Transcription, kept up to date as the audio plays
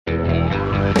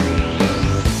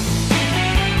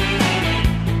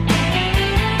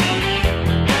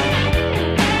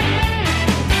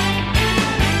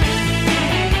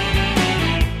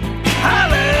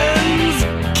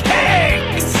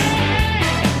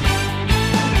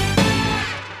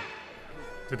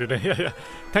do they? Yeah.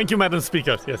 Thank you, Madam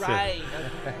Speaker. Yes, Right.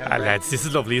 lads, this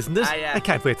is lovely, isn't it? Yeah. I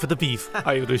can't wait for the beef.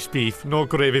 Irish beef. No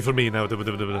gravy for me now.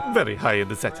 Very high in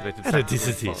the saturated fat. This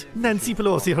is it. Nancy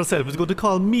Pelosi herself is going to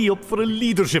call me up for a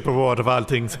leadership award of all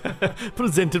things.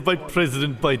 Presented by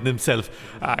President Biden himself.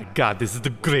 God, this is the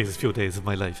greatest few days of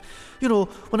my life. You know,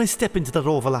 when I step into that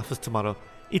Oval Office tomorrow,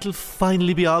 it'll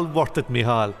finally be all worth it,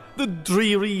 Michal. The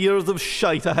dreary years of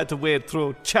shite I had to wade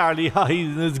through. Charlie Hyde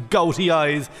and his gouty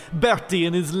eyes, Bertie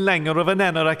and his languor of an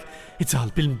anorak. It's all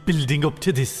been building up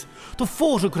to this. The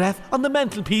photograph on the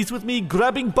mantelpiece with me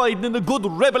grabbing Biden in a good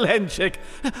rebel handshake.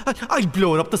 I'll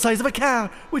blow it up the size of a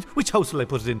car. Which house will I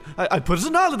put it in? I'll put it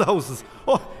in all of the houses.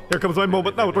 Oh, here comes my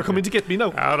moment now. They're coming to get me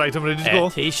now. All right, I'm ready to go.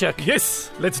 Taoiseach. Yes,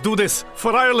 let's do this.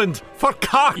 For Ireland. For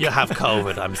Cork. You have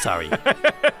COVID, I'm sorry.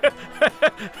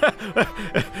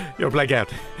 You're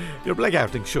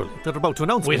blackouting, surely. They're about to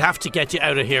announce We'd me. have to get you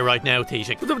out of here right now,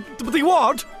 Taoiseach. But the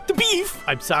award? The beef?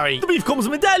 I'm sorry. The beef comes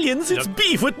in medallions. It's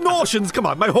beef with notions. Come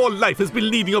on, my whole life has been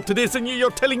leading up to this, and you're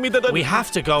telling me that We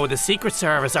have to go. The Secret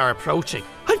Service are approaching.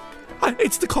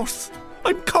 It's the curse.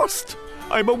 I'm cursed.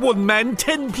 I'm a one-man,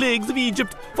 10 plagues of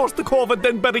Egypt. First the COVID,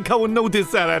 then Barrycow, and now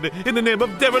this, in the name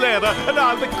of Devil Era and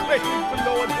all the questions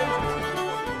below it.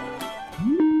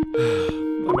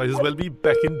 I might as well be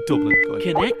back in Dublin.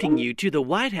 Connecting you to the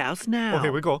White House now. Oh,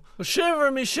 here we go.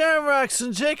 Shiver me shamrocks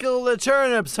and tickle the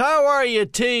turnips. How are you,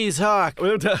 Tease Hawk?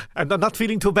 Well, I'm not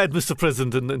feeling too bad, Mr.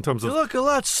 President, in terms of... You look a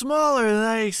lot smaller than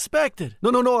I expected. No,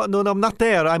 I'm not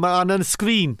there. I'm on a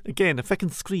screen. Again, a fucking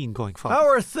screen going forward. How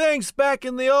are things back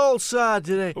in the old sod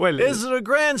today? Well, is it a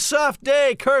grand soft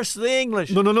day, curse the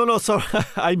English? No, sir.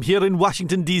 I'm here in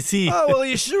Washington, D.C. Oh, well,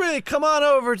 you should really come on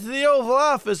over to the Oval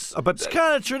Office. But it's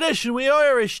kind of tradition we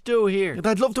Irish do here.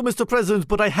 I'd love to, Mr. President,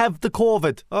 but I have the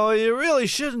COVID. Oh, you really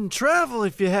shouldn't travel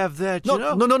if you have that, you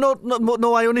know?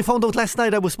 No, I only found out last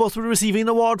night I was supposed to be receiving an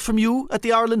award from you at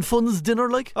the Ireland Funds dinner,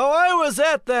 like. Oh, I was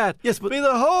at that. Yes, but... Be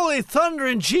the holy thunder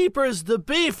and jeepers, the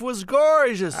beef was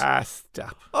gorgeous.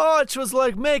 Stop. Oh, it was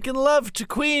like making love to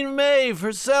Queen Maeve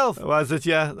herself. Was it,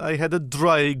 yeah? I had a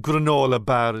dry granola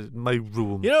bar in my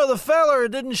room. You know, the feller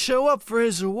didn't show up for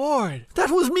his award. That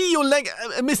was me, you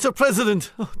Mr.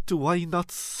 President. Oh, do I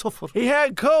not suffer? He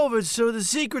had COVID, so the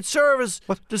Secret Service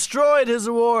destroyed his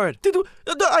award.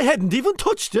 I hadn't even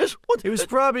touched it. What? He was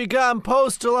probably gone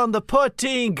postal on the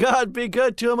poutine. God be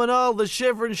good to him and all the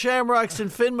shivering shamrocks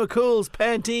and Finn McCool's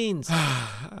Pantines.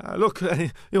 Look,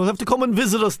 you'll have to come and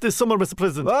visit us this summer, Mr.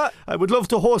 President. What? I would love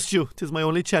to host you. 'Tis my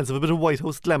only chance of a bit of White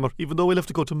House glamour, even though we'll have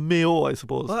to go to Mayo, I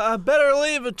suppose. Well, I better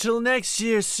leave it till next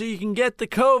year so you can get the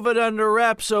COVID under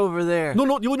wraps over there.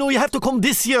 No, you have to come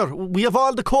this year. We have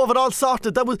all the COVID all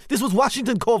sorted. This was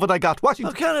Washington COVID I got.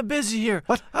 Washington. I'm kind of busy here.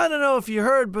 What? I don't know if you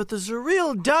heard, but there's a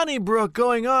real Donnybrook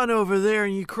going on over there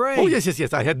in Ukraine. Oh, yes.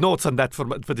 I had notes on that for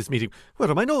this meeting. Where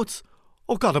are my notes?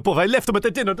 Oh, God above, I left them at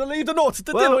the dinner. They'll leave the notes at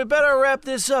the dinner. Well, we better wrap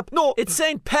this up. No. It's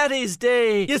St. Paddy's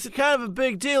Day. Yes. It's kind of a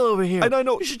big deal over here. I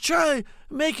know. You should try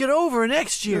make it over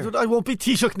next year. I won't be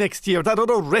Taoiseach next year. That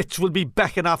other wretch will be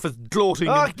backing off as gloating.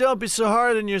 Oh, don't be so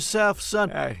hard on yourself,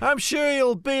 son. Aye. I'm sure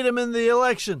you'll beat him in the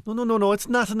election. No. It's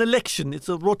not an election. It's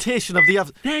a rotation of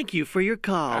the... Thank you for your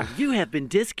call. You have been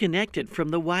disconnected from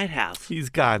the White House. He's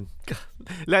gone.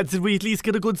 Lads, did we at least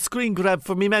get a good screen grab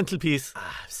for me mantelpiece?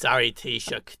 Sorry,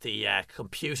 Taoiseach. The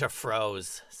computer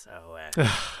froze. So,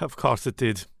 Of course it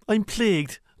did. I'm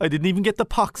plagued. I didn't even get the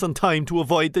pox on time to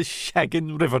avoid the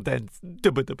shagging river dance.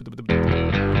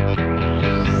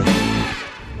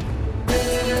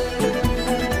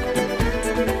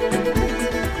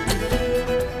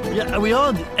 yeah, are we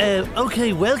on?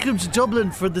 Okay, welcome to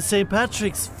Dublin for the St.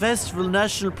 Patrick's Festival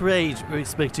National Parade. We're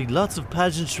expecting lots of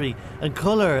pageantry and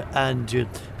colour and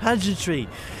pageantry.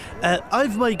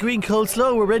 I've my green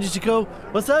coleslaw. We're ready to go.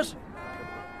 What's that?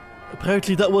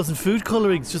 Apparently that wasn't food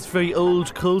colouring, it's just very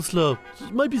old coleslaw.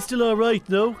 It might be still alright,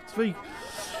 no? It's very...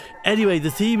 Anyway,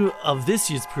 the theme of this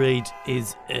year's parade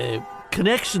is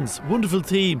connections. Wonderful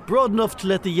theme. Broad enough to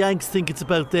let the Yanks think it's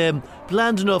about them.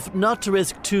 Bland enough not to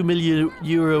risk €2 million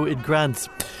in grants.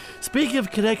 Speaking of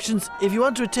connections, if you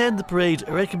want to attend the parade,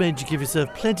 I recommend you give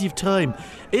yourself plenty of time.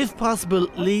 If possible,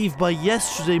 leave by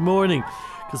yesterday morning,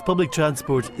 because public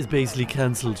transport is basically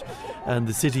cancelled and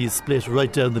the city is split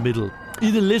right down the middle.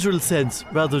 In a literal sense,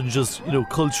 rather than just,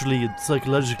 culturally and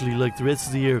psychologically like the rest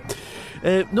of the year.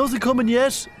 Nothing coming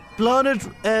yet. Blonard,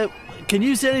 can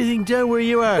you say anything down where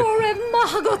you are?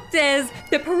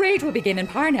 The parade will begin in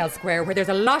Parnell Square, where there's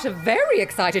a lot of very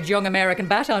excited young American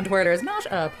baton twirlers, not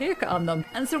a pick on them,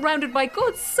 and surrounded by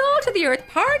good salt-of-the-earth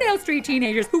Parnell Street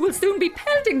teenagers who will soon be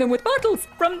pelting them with bottles.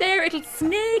 From there, it'll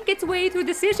snake its way through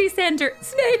the city centre.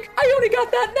 Snake! I only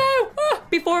got that now!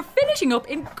 Before finishing up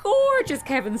in gorgeous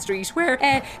Kevin Street, where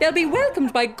they'll be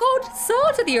welcomed by good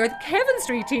salt-of-the-earth Kevin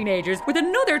Street teenagers with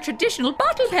another traditional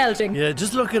bottle pelting. Yeah,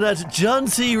 just looking at John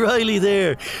C. Reilly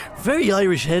there. Very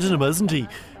Irish head in him, hasn't he?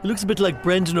 He looks a bit like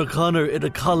Brendan O'Connor in a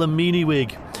Colin Meaney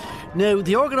wig. Now,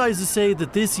 the organisers say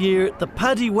that this year the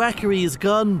Paddy Wackery is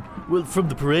gone, well, from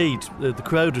the parade. The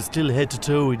crowd are still head to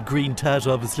toe in green tat,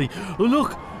 obviously. Oh,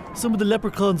 look, some of the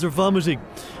leprechauns are vomiting.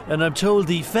 And I'm told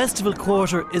the festival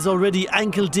quarter is already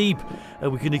ankle deep,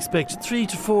 and we can expect 3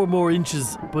 to 4 more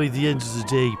inches by the end of the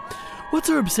day. What's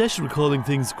our obsession with calling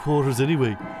things quarters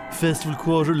anyway? Festival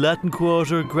quarter, Latin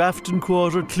quarter, Grafton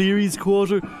quarter, Cleary's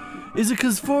quarter? Is it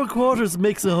because 4 quarters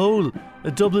makes a whole,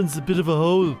 and Dublin's a bit of a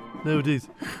hole nowadays?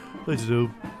 I don't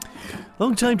know.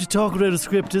 Long time to talk without a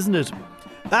script, isn't it?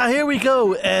 Here we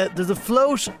go. There's a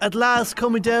float at last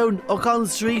coming down O'Connell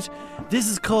Street. This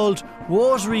is called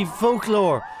Watery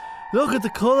Folklore. Look at the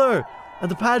colour and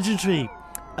the pageantry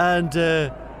and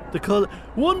the colour.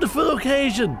 Wonderful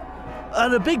occasion.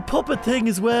 And a big puppet thing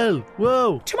as well.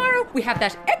 Whoa. Tomorrow we have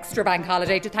that extra bank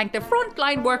holiday to thank the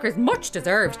frontline workers, much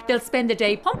deserved. They'll spend the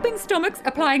day pumping stomachs,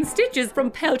 applying stitches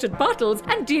from pelted bottles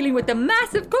and dealing with the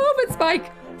massive COVID spike.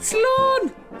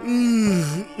 Slán!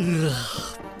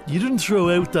 You didn't throw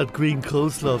out that green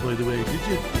coleslaw, by the way, did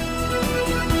you?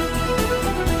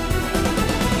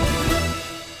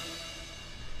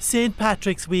 St.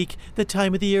 Patrick's Week, the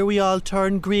time of the year we all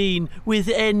turn green with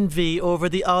envy over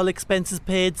the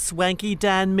all-expenses-paid swanky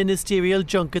Dan ministerial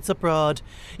junkets abroad.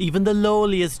 Even the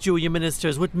lowliest junior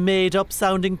ministers with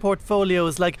made-up-sounding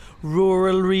portfolios like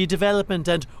rural redevelopment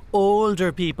and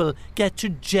older people get to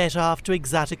jet off to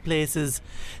exotic places.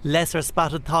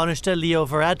 Lesser-spotted Taoiseach Leo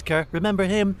Varadkar, remember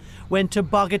him, went to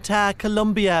Bogota,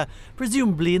 Colombia,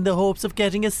 presumably in the hopes of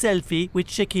getting a selfie with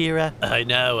Shakira. I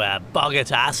know,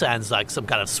 Bogota sounds like some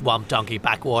kind of swamp donkey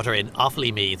backwater in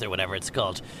Offalymeath or whatever it's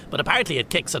called. But apparently it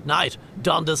kicks at night.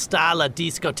 Donde está la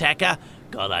discoteca?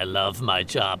 God, I love my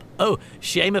job. Oh,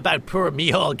 shame about poor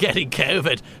Micheál getting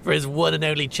COVID for his one and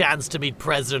only chance to meet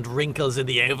President Wrinkles in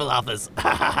the Oval Office.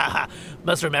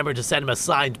 Must remember to send him a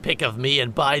signed pic of me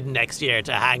and Biden next year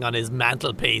to hang on his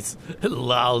mantelpiece.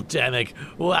 Lol, Demick.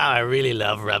 Wow, I really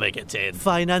love rubbing it in.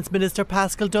 Finance Minister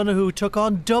Paschal Donohoe took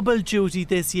on double duty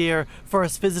this year,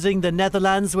 first visiting the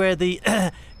Netherlands where the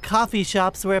coffee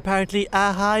shops were apparently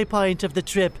a high point of the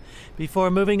trip, before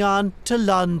moving on to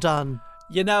London.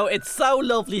 You know, it's so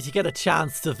lovely to get a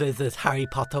chance to visit Harry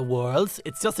Potter worlds.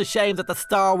 It's just a shame that the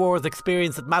Star Wars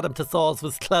experience at Madame Tussauds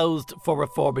was closed for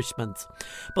refurbishment.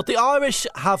 But the Irish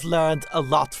have learned a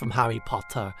lot from Harry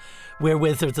Potter. We're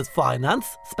wizards at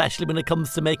finance, especially when it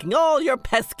comes to making all your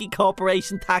pesky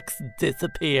corporation tax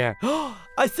disappear.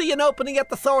 I see an opening at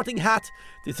the Sorting Hat.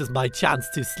 This is my chance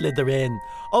to slither in.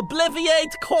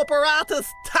 Obliviate corporatus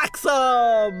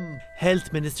taxum!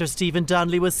 Health Minister Stephen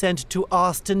Donnelly was sent to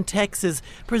Austin, Texas,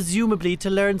 presumably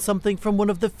to learn something from one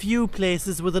of the few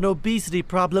places with an obesity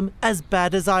problem as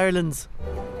bad as Ireland's.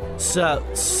 So,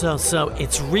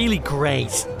 it's really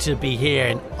great to be here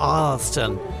in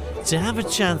Austin, to have a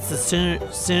chance to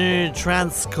synergize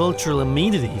transcultural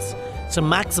amenities, to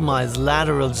maximise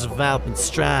lateral development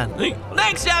strand.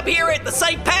 Next up here at the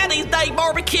St. Paddy's Day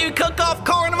Barbecue Cook-Off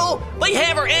Carnival, we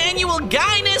have our annual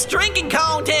Guinness Drinking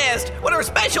Contest with our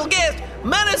special guest,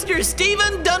 Minister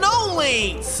Stephen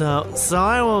Donnelly. So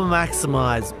I will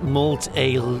maximise malt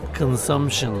ale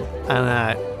consumption,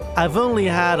 and I've only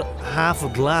had half a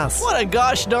glass. What a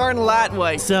gosh darn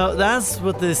Latway. So that's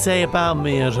what they say about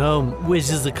me at home, which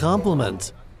is a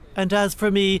compliment. And as for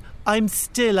me, I'm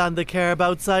still on the curb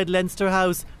outside Leinster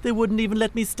House. They wouldn't even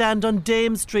let me stand on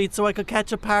Dame Street so I could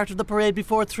catch a part of the parade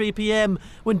before 3 p.m.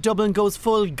 when Dublin goes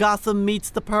full Gotham meets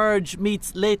The Purge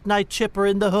meets Late Night Chipper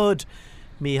in the Hood.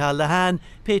 Micheál Lehane,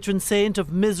 patron saint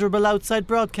of miserable outside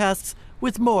broadcasts,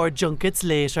 with more junkets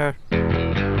later.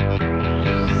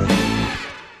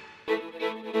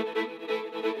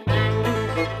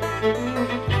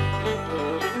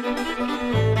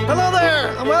 Hello there,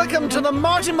 and welcome to the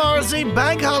Marty Morrissey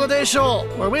Bank Holiday Show,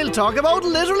 where we'll talk about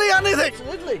literally anything.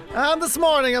 Absolutely. And this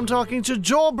morning I'm talking to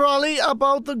Joe Brawley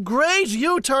about the great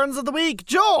U-turns of the week.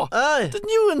 Joe, Aye. didn't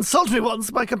you insult me once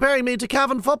by comparing me to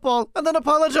Cavan football and then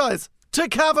apologise? to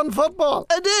Cavan football.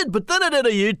 I did, but then I did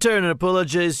a U-turn and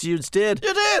apologised to you instead.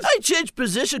 You did? I changed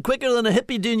position quicker than a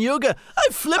hippie doing yoga. I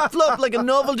flip-flop like a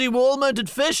novelty wall-mounted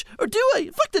fish. Or do I?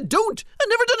 In fact, I don't. I've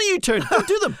never done a U-turn. Don't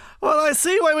do them. Well, I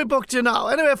see why we booked you now.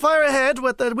 Anyway, fire ahead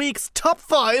with the week's top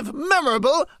 5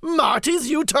 memorable Marty's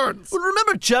U-turns. Well,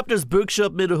 remember Chapter's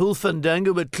Bookshop made a whole fandango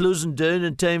about closing down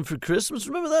in time for Christmas?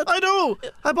 Remember that? I do.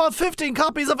 I bought 15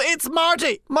 copies of It's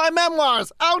Marty, my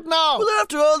memoirs, out now. Well,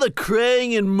 after all the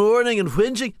crying and mourning and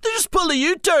whinging, they just pulled a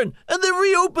U-turn and they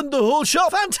reopened the whole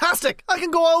shop. Fantastic. I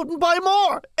can go out and buy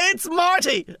more. It's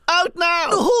Marty, out now.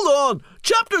 No, hold on.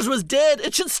 Chapters was dead.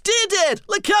 It should stay dead,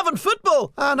 like Cavan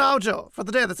football. Now, Joe, for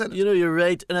the day that's in it. You know you're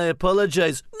right, and I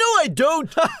apologise. No, I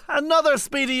don't. Another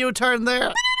speedy U-turn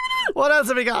there. What else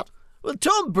have we got? Well,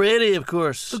 Tom Brady, of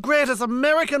course. The greatest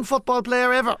American football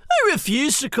player ever. I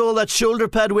refuse to call that shoulder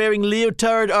pad wearing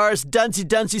leotard arse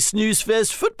dancy snooze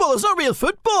fest football. It's not real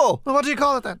football. Well, what do you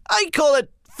call it then? I call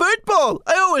it football.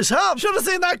 I always have. Should have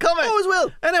seen that coming. Always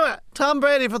will. Anyway, Tom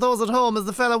Brady, for those at home, is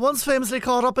the fella once famously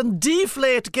caught up in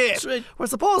Deflategate, That's right. where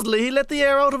supposedly he let the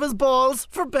air out of his balls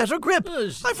for better grip.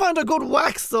 Yes. I find a good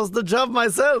wax does the job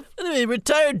myself. Anyway, he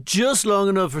retired just long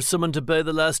enough for someone to buy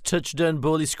the last touchdown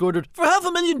ball he scored for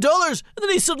 $500,000, and then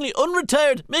he suddenly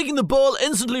unretired, making the ball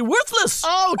instantly worthless.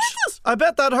 Ouch! I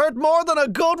bet that hurt more than a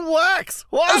good wax.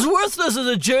 What? As worthless as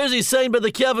a jersey signed by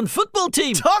the Cavan football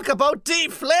team. Talk about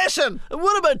deflation. And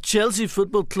what about Chelsea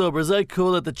Football Club, or as I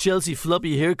call it, the Chelsea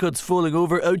Floppy Haircuts Falling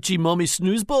Over Ouchie Mummy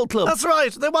Snoozeball Club? That's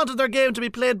right. They wanted their game to be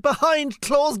played behind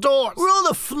closed doors. Where all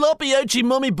the floppy ouchie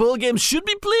mummy ball games should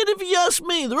be played, if you ask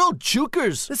me. They're all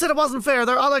jokers. They said it wasn't fair.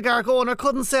 Their oligarch owner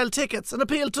couldn't sell tickets and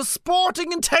appealed to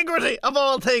sporting integrity, of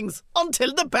all things,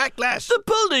 until the backlash. They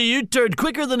pulled a U-turn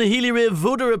quicker than a Healy Ray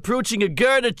voter approaching a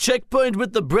guard at checkpoint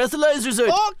with the breathalyzers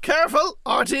out. Oh, careful.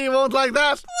 RT won't like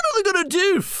that. What are they going to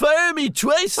do? Fire me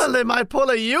twice? Well, they might pull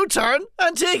a U-turn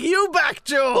and take you back,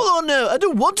 Joe. Hold on now. I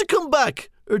don't want to come back.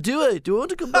 Or do I? Do I want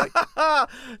to come back?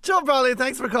 Joe Brawley,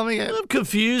 thanks for coming in. I'm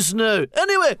confused now.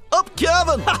 Anyway, up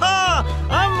Cavan.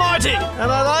 I'm Marty,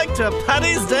 and I like to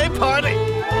Paddy's Day party.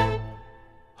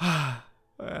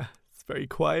 It's very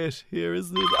quiet here,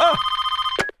 isn't it? Ah!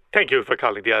 Thank you for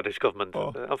calling the Irish government.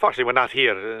 Unfortunately, we're not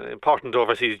here. Important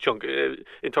overseas junk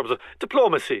in terms of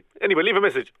diplomacy. Anyway, leave a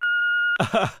message.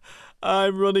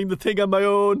 I'm running the thing on my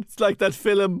own. It's like that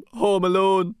film, Home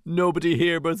Alone. Nobody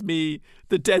here but me,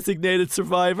 the designated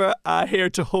survivor, here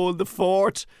to hold the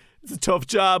fort. It's a tough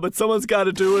job, but someone's got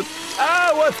to do it.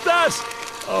 Ah, what's that?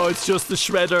 Oh, it's just the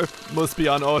shredder. Must be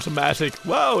on automatic.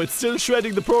 Wow, it's still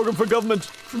shredding the programme for government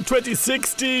from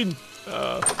 2016.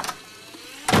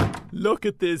 Look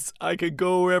at this. I can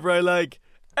go wherever I like.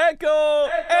 Echo!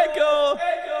 Echo!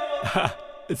 Echo!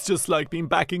 It's just like being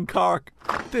back in Cork.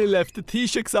 They left the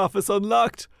Taoiseach's office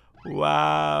unlocked.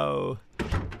 Wow.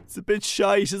 It's a bit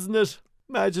shite, isn't it?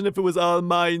 Imagine if it was all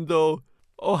mine, though.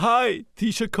 Oh, hi,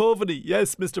 Taoiseach Coveney.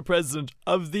 Yes, Mr. President,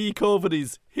 of the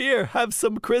Coveneys. Here, have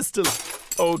some crystal.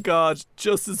 Oh, God,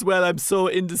 just as well I'm so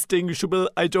indistinguishable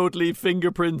I don't leave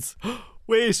fingerprints.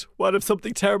 Wait, what if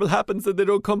something terrible happens and they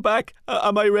don't come back?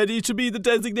 Am I ready to be the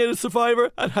designated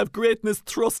survivor and have greatness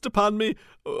thrust upon me?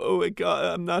 Oh my God,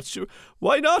 I'm not sure.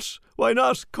 Why not? Why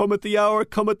not? Come at the hour,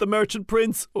 come at the merchant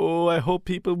prince. Oh, I hope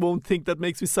people won't think that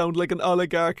makes me sound like an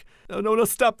oligarch. No,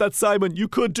 stop that, Simon. You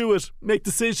could do it. Make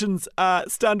decisions.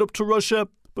 Stand up to Russia.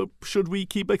 But should we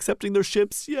keep accepting their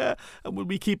ships? Yeah. And will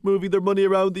we keep moving their money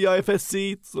around the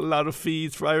IFSC? It's a lot of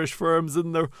fees for Irish firms,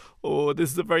 isn't there? Oh,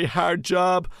 this is a very hard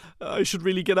job. I should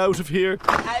really get out of here.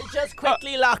 I'll just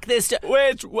quickly lock this.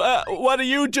 Wait, what are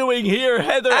you doing here,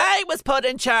 Heather? I was put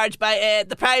in charge by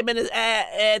the Prime Minister,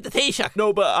 the Taoiseach.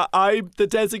 No, but I'm the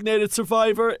designated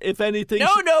survivor, if anything. No,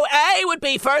 I would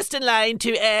be first in line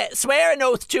to swear an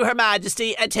oath to Her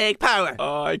Majesty and take power.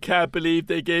 Oh, I can't believe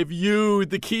they gave you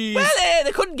the keys. Well,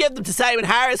 they couldn't give them to Simon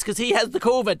Harris because he has the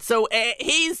COVID, so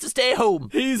he's to stay home.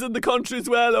 He's in the country as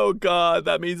well. Oh, God,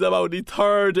 that means I'm only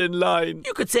third in line.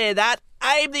 You could say that.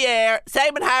 I'm the heir.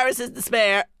 Simon Harris is the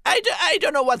spare. I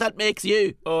don't know what that makes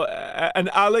you. Oh, an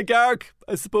oligarch?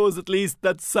 I suppose at least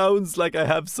that sounds like I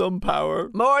have some power.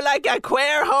 More like a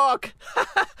queer hawk.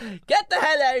 Get the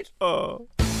hell out. Oh.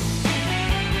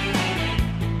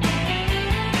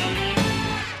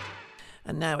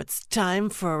 And now it's time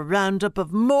for a roundup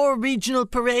of more regional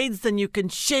parades than you can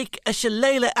shake a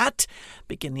shillelagh at,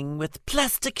 beginning with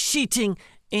plastic sheeting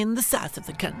in the south of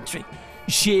the country.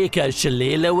 Shake a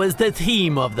Shillelagh was the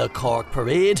theme of the Cork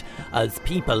Parade, as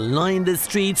people lined the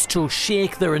streets to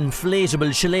shake their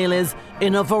inflatable shillelaghs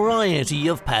in a variety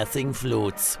of passing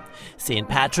floats. St.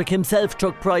 Patrick himself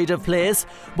took pride of place,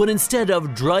 but instead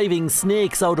of driving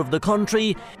snakes out of the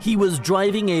country, he was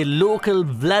driving a local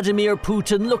Vladimir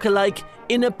Putin lookalike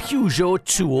in a Peugeot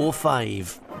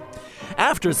 205.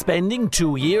 After spending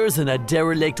 2 years in a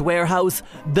derelict warehouse,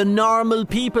 the Normal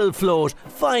People float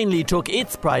finally took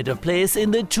its pride of place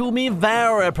in the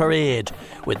Toomevara parade,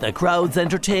 with the crowds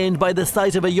entertained by the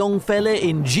sight of a young fella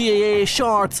in GAA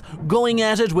shorts going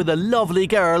at it with a lovely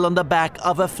girl on the back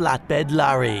of a flatbed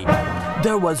lorry.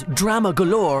 There was drama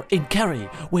galore in Kerry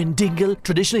when Dingle,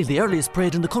 traditionally the earliest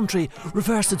parade in the country,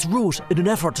 reversed its route in an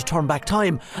effort to turn back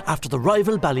time after the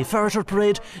rival Ballyferriter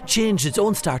parade changed its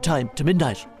own start time to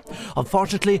midnight.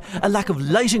 Unfortunately, a lack of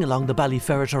lighting along the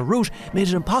Ballyferriter route made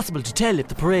it impossible to tell if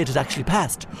the parade had actually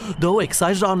passed, though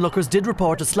excited onlookers did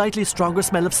report a slightly stronger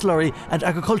smell of slurry and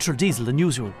agricultural diesel than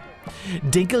usual.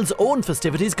 Dinkle's own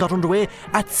festivities got underway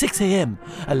at 6 a.m,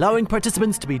 allowing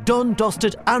participants to be done,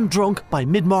 dusted and drunk by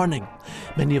mid-morning.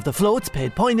 Many of the floats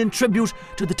paid poignant tribute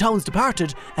to the town's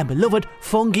departed and beloved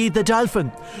Fungi the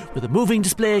Dolphin, with a moving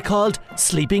display called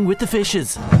Sleeping with the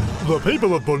Fishes. The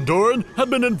people of Bundoran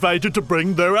had been invited to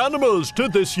bring their animals to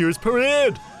this year's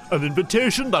parade, an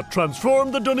invitation that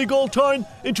transformed the Donegal town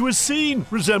into a scene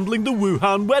resembling the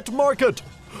Wuhan wet market.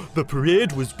 The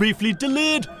parade was briefly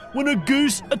delayed when a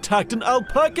goose attacked an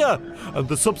alpaca, and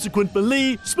the subsequent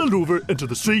melee spilled over into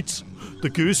the streets. The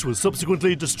goose was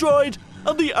subsequently destroyed,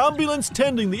 and the ambulance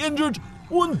tending the injured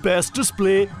won Best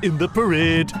Display in the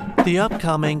parade. The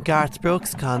upcoming Garth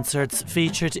Brooks concerts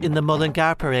featured in the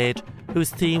Mullingar Parade,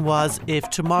 whose theme was If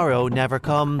Tomorrow Never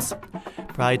Comes.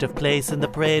 Pride of place in the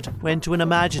parade went to an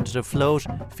imaginative float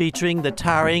featuring the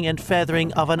tarring and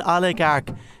feathering of an oligarch,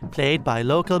 played by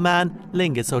local man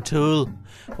Lingus O'Toole,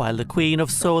 while the Queen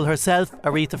of Soul herself,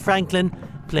 Aretha Franklin,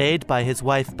 played by his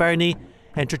wife Bernie,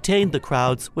 entertained the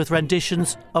crowds with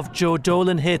renditions of Joe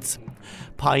Dolan hits.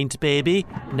 Pint Baby,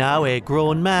 now a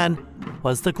grown man,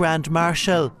 was the Grand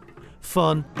Marshal.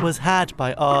 Fun was had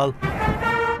by all.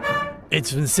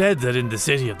 It's been said that in the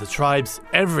city of the tribes,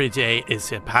 every day is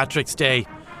St. Patrick's Day.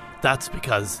 That's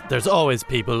because there's always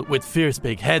people with fierce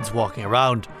big heads walking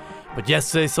around. But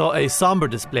yesterday saw a sombre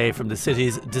display from the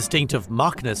city's distinctive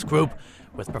Machnas group,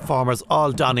 with performers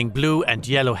all donning blue and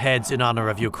yellow heads in honour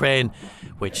of Ukraine,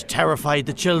 which terrified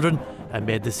the children and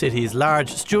made the city's large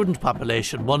student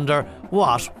population wonder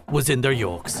what was in their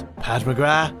yokes. Pat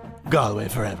McGrath, Galway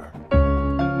forever.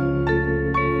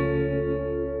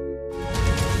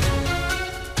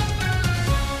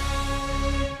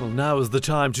 Now is the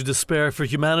time to despair for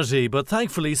humanity, but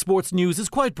thankfully sports news is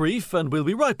quite brief and we'll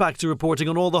be right back to reporting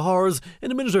on all the horrors in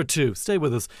a minute or two. Stay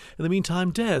with us. In the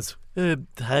meantime, Des.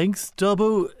 Thanks,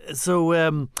 Dobbo.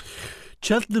 So,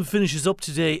 Cheltenham finishes up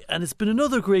today, and it's been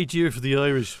another great year for the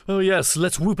Irish. Oh yes,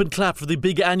 let's whoop and clap for the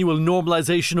big annual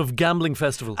normalisation of gambling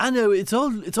festival. I know, it's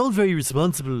all very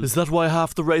responsible. Is that why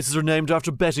half the races are named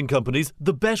after betting companies?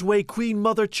 The Betway Queen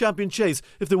Mother Champion Chase.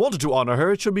 If they wanted to honour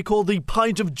her, it should be called the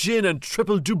Pint of Gin and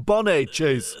Triple Dubonnet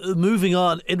Chase. Moving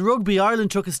on, in rugby, Ireland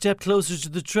took a step closer to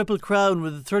the Triple Crown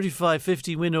with a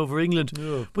 35-50 win over England.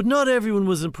 Yeah. But not everyone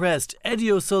was impressed.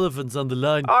 Eddie O'Sullivan's on the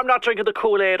line. I'm not drinking the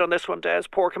Kool-Aid on this one, Des.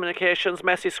 Poor communication,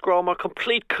 messy scrum, a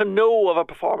complete canoe of a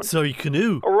performance. Sorry,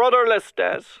 canoe. Rudderless,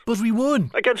 Des. But we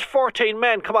won. Against 14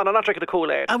 men. Come on, I'm not drinking the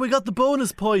Kool-Aid. And we got the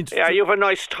bonus point. Yeah, you have a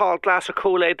nice tall glass of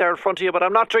Kool-Aid there in front of you, but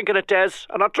I'm not drinking it, Des.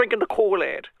 I'm not drinking the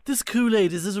Kool-Aid. This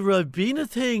Kool-Aid, is this a Ribena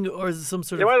thing, or is it some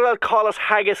sort You of... might as well call us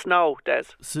haggis now, Des.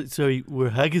 Sorry, we're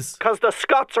haggis? Because the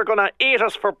Scots are going to eat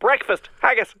us for breakfast.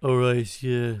 Haggis. All right,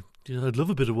 yeah. I'd love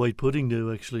a bit of white pudding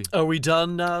now, actually. Are we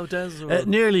done now, Des?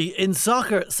 Nearly. In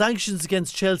soccer, sanctions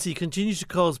against Chelsea continue to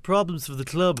cause problems for the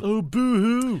club. Oh,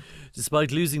 boo-hoo.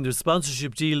 Despite losing their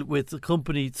sponsorship deal with the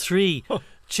Company 3,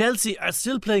 Chelsea are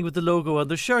still playing with the logo on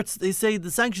their shirts. They say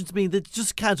the sanctions mean they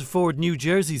just can't afford new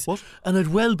jerseys. What? And I'd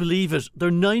well believe it.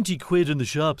 They're 90 quid in the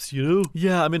shops, you know?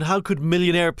 Yeah, I mean, how could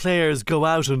millionaire players go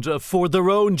out and afford their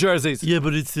own jerseys? Yeah,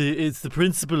 but it's the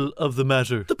principle of the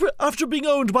matter. After being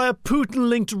owned by a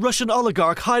Putin-linked Russian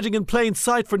oligarch hiding in plain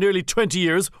sight for nearly 20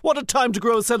 years, what a time to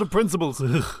grow a set of principles.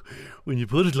 When you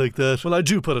put it like that. Well, I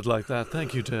do put it like that.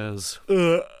 Thank you, Des.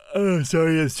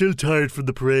 Sorry, I'm still tired from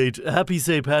the parade. Happy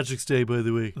St. Patrick's Day, by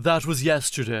the way. That was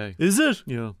yesterday. Is it?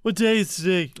 Yeah. What day is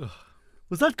today?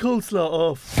 Was that coleslaw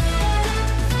off?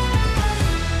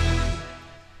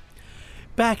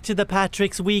 Back to the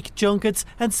Patrick's Week junkets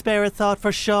and spare a thought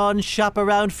for Sean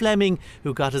Shop-Around Fleming,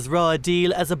 who got his raw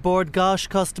deal as a Bord Gosh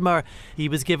customer. He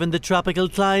was given the tropical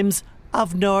climes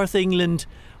of North England.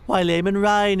 while Eamon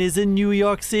Ryan is in New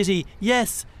York City.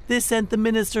 Yes, they sent the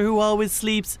minister who always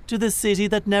sleeps to the city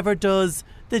that never does.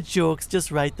 The jokes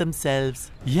just write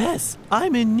themselves. Yes,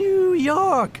 I'm in New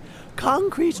York.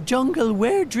 Concrete jungle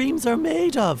where dreams are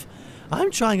made of. I'm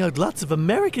trying out lots of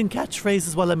American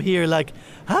catchphrases while I'm here, like,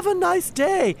 have a nice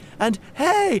day, and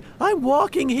hey, I'm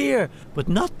walking here, but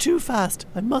not too fast.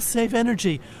 I must save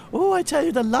energy. Oh, I tell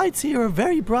you, the lights here are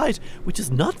very bright, which is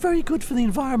not very good for the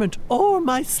environment or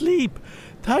my sleep.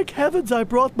 Thank heavens I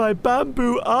brought my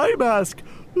bamboo eye mask.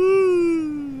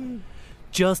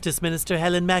 Justice Minister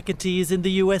Helen McEntee is in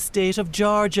the US state of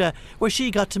Georgia, where she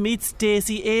got to meet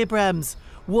Stacey Abrams.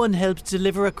 One helped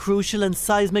deliver a crucial and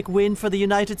seismic win for the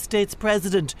United States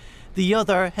President. The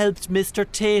other helped Mr.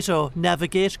 Tato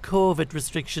navigate COVID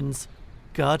restrictions.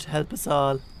 God help us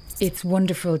all. It's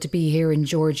wonderful to be here in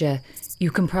Georgia. You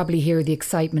can probably hear the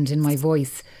excitement in my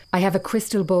voice. I have a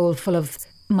crystal bowl full of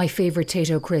my favourite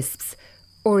Tato crisps,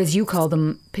 or as you call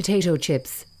them, potato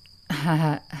chips. Ha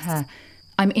ha ha.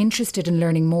 I'm interested in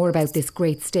learning more about this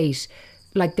great state,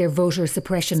 like their voter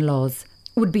suppression laws.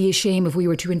 Would be a shame if we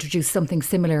were to introduce something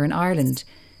similar in Ireland,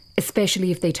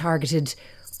 especially if they targeted,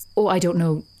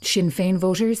 Sinn Féin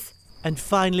voters. And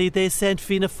finally they sent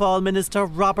Fianna Fáil Minister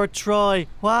Robert Troy,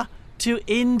 to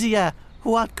India.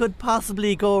 What could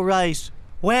possibly go right?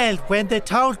 Well, when they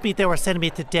told me they were sending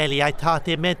me to Delhi, I thought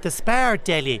they meant the spare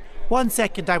Delhi. 1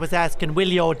 second I was asking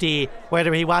Willie O'D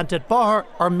whether he wanted butter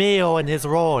or mayo in his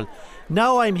role.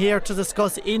 Now I'm here to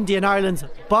discuss India and Ireland's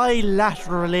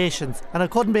bilateral relations, and I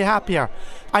couldn't be happier.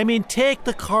 I mean, take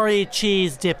the curry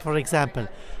cheese dip, for example.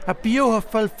 A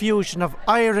beautiful fusion of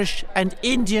Irish and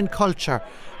Indian culture.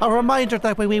 A reminder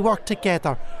that when we work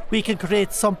together, we can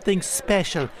create something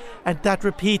special, and that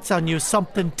repeats on you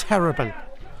something terrible.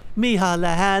 Micheál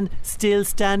Lehane still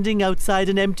standing outside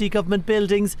an empty government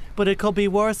buildings, but it could be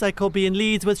worse. I could be in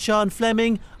Leeds with Sean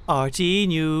Fleming, RTE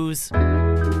News.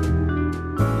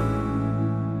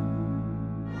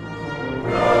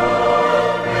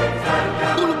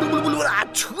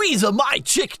 Tweezer, my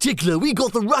chick tickler, we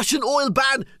got the Russian oil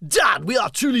ban. Dad, we are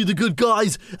truly the good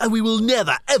guys, and we will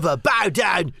never, ever bow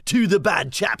down to the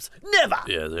bad chaps. Never!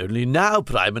 Yes, only now,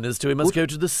 Prime Minister, we must go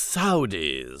to the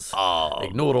Saudis.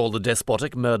 Ignore all the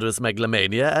despotic, murderous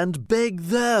megalomania and beg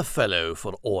their fellow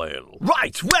for oil.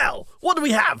 Right, well, what do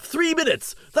we have? 3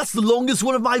 minutes. That's the longest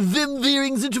one of my Vim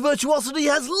veerings into virtuosity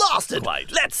has lasted.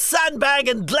 Right. Let's sandbag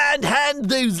and gland hand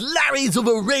those Larrys of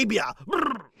Arabia.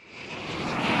 Brrr.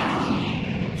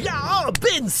 Yeah,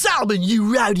 Bin Salman,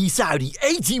 you rowdy Saudi.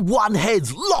 81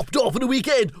 heads lopped off in a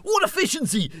weekend. What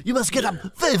efficiency! You must get up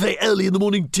very, very early in the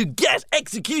morning to get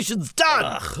executions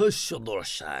done. So,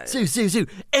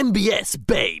 MBS,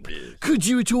 babe. Could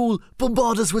you at all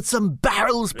bombard us with some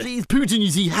barrels, please? Putin,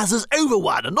 you see, has us over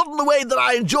one, and not in the way that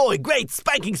I enjoy. Great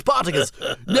spanking Spartacus.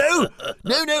 No,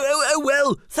 oh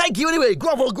well. Thank you anyway.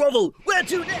 Grovel. Where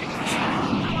to next?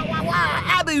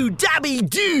 Abu Dhabi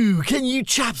do! Can you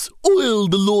chaps oil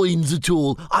the loins at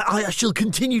all? I shall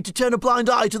continue to turn a blind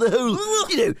eye to the whole,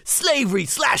 slavery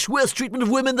 / worse treatment of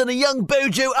women than a young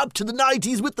bojo up to the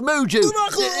 90s with the mojo.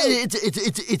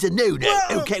 It's a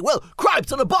no-no. Okay, well,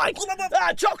 cripes on a bike.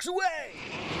 Chocks away!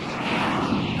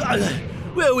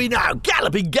 Where are we now?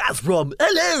 Galloping Gazprom.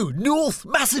 Hello, North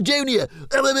Macedonia.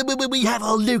 We have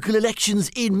our local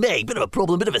elections in May. Bit of a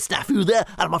problem, bit of a snafu there.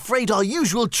 And I'm afraid our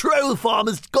usual troll farm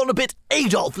has gone a bit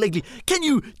Adolf lately. Can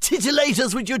you titillate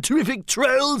us with your terrific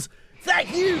trolls?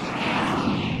 Thank you.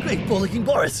 Great bollocking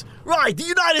Boris. Right, the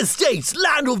United States,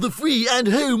 land of the free and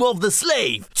home of the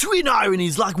slave. Twin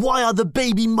ironies like why are the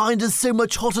baby minders so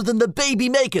much hotter than the baby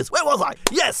makers? Where was I?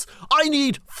 Yes, I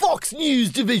need Fox News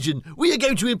division. We are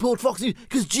going to import Fox News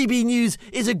because GB News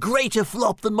is a greater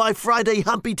flop than my Friday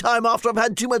humpy time after I've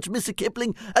had too much Mr.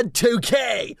 Kipling and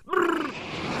Tokay.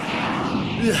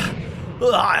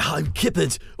 I'm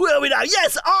kippered. Where are we now?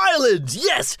 Yes, Ireland!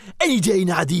 Yes! Any day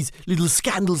now these little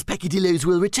scandals peccadillos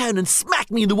will return and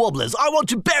smack me in the wobblers. I want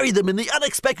to bury them in the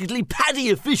unexpectedly paddy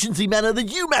efficiency manner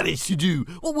that you managed to do.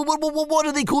 What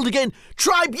are they called again?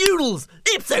 Tribunals!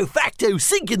 Ipso facto,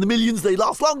 sink in the millions. They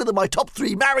last longer than my top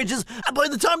 3 marriages, and by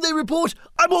the time they report,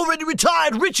 I'm already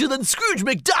retired, richer than Scrooge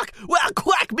McDuck. Well,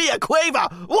 quack me a quaver.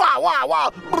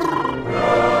 Wah!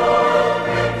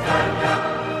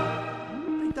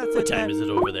 What time is it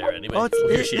over there anyway?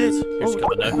 Here she is. Here she's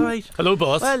coming now. Right. Hello,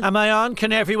 boss. Well, am I on?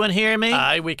 Can everyone hear me?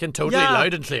 Aye, we can totally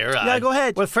loud and clear. Yeah, go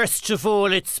ahead. Well, first of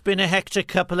all, it's been a hectic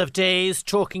couple of days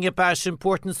talking about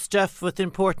important stuff with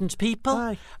important people.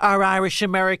 Aye. Our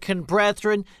Irish-American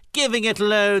brethren giving it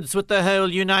loads with the whole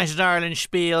United Ireland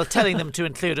spiel, telling them to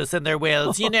include us in their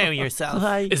wills. You know yourself.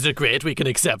 Isn't it great we can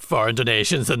accept foreign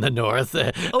donations in the north?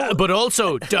 But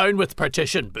also, down with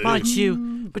partition, boo. Mind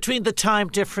you, between the time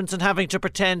difference and having to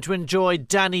pretend to enjoy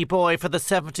Danny Boy for the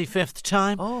 75th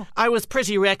time, I was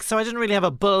pretty wrecked, so I didn't really have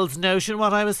a bull's notion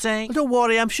what I was saying. Don't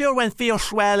worry, I'm sure it went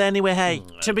fierce well anyway, hey.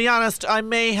 To be honest, I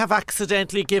may have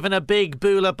accidentally given a big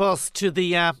boola bus to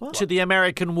the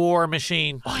American war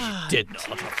machine. Oh, you did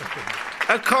not.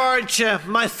 Accordia,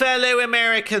 my fellow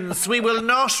Americans, we will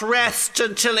not rest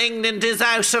until England is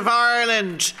out of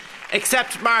Ireland.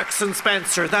 Except Marks and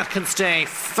Spencer, that can stay.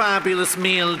 Fabulous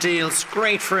meal deals,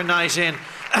 great for a night in.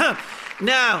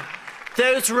 Now,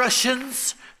 those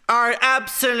Russians are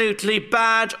absolutely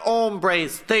bad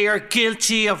hombres. They are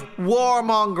guilty of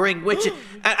warmongering, which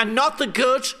and not the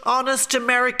good, honest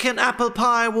American apple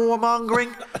pie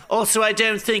warmongering. Also, I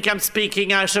don't think I'm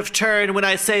speaking out of turn when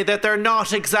I say that they're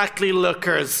not exactly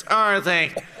lookers, are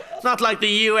they? Not like the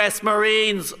US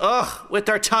Marines, with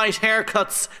their tight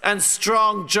haircuts and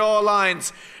strong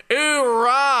jawlines.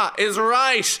 Hoorah is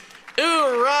right.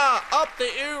 Hoorah! Up the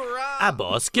hoorah!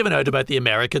 Boss, giving out about the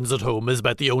Americans at home is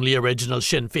about the only original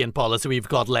Sinn Féin policy we've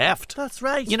got left. That's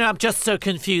right. You know, I'm just so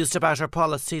confused about our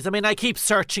policies. I mean, I keep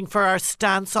searching for our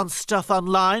stance on stuff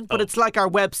online, but it's like our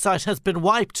website has been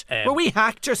wiped. Were we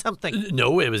hacked or something?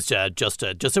 No, it was just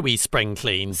a wee spring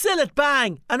clean. Seal it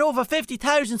bang! And over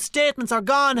 50,000 statements are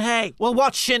gone, hey! Well,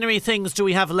 what shinnery things do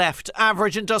we have left?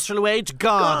 Average industrial wage?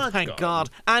 Gone. Thank God.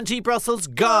 Anti-Brussels?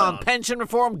 Gone. Pension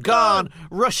reform? Gone.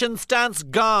 Russian stance?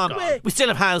 Gone. We still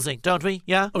have housing, don't we?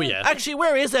 Yeah? Oh, yeah. Actually,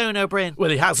 where is Owen O'Brien? Well,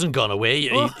 he hasn't gone away.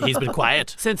 He's been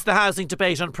quiet. Since the housing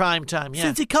debate on prime time, yeah.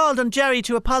 Since he called on Jerry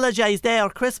to apologise there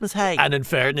Christmas, hey. And in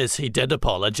fairness, he did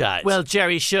apologise. Well,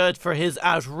 Jerry should for his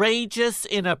outrageous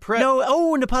No,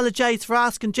 Owen apologised for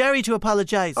asking Jerry to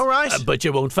apologise. All right. But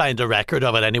you won't find a record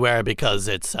of it anywhere because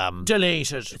it's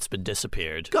deleted. It's been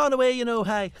disappeared. Gone away, you know,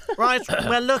 hey. Right.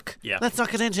 Well, look. Yeah. Let's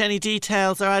not get into any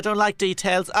details, or I don't like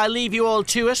details. I'll leave you all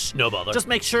to it. No bother. Just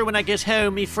make sure when I get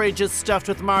home, me fridge is stuffed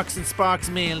with Marks and Sparks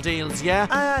meal deals, yeah?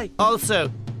 Aye.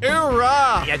 Also,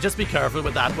 hoorah! Yeah, just be careful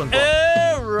with that one.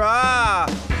 Hoorah!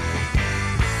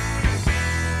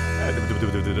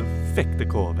 Fick the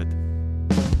COVID.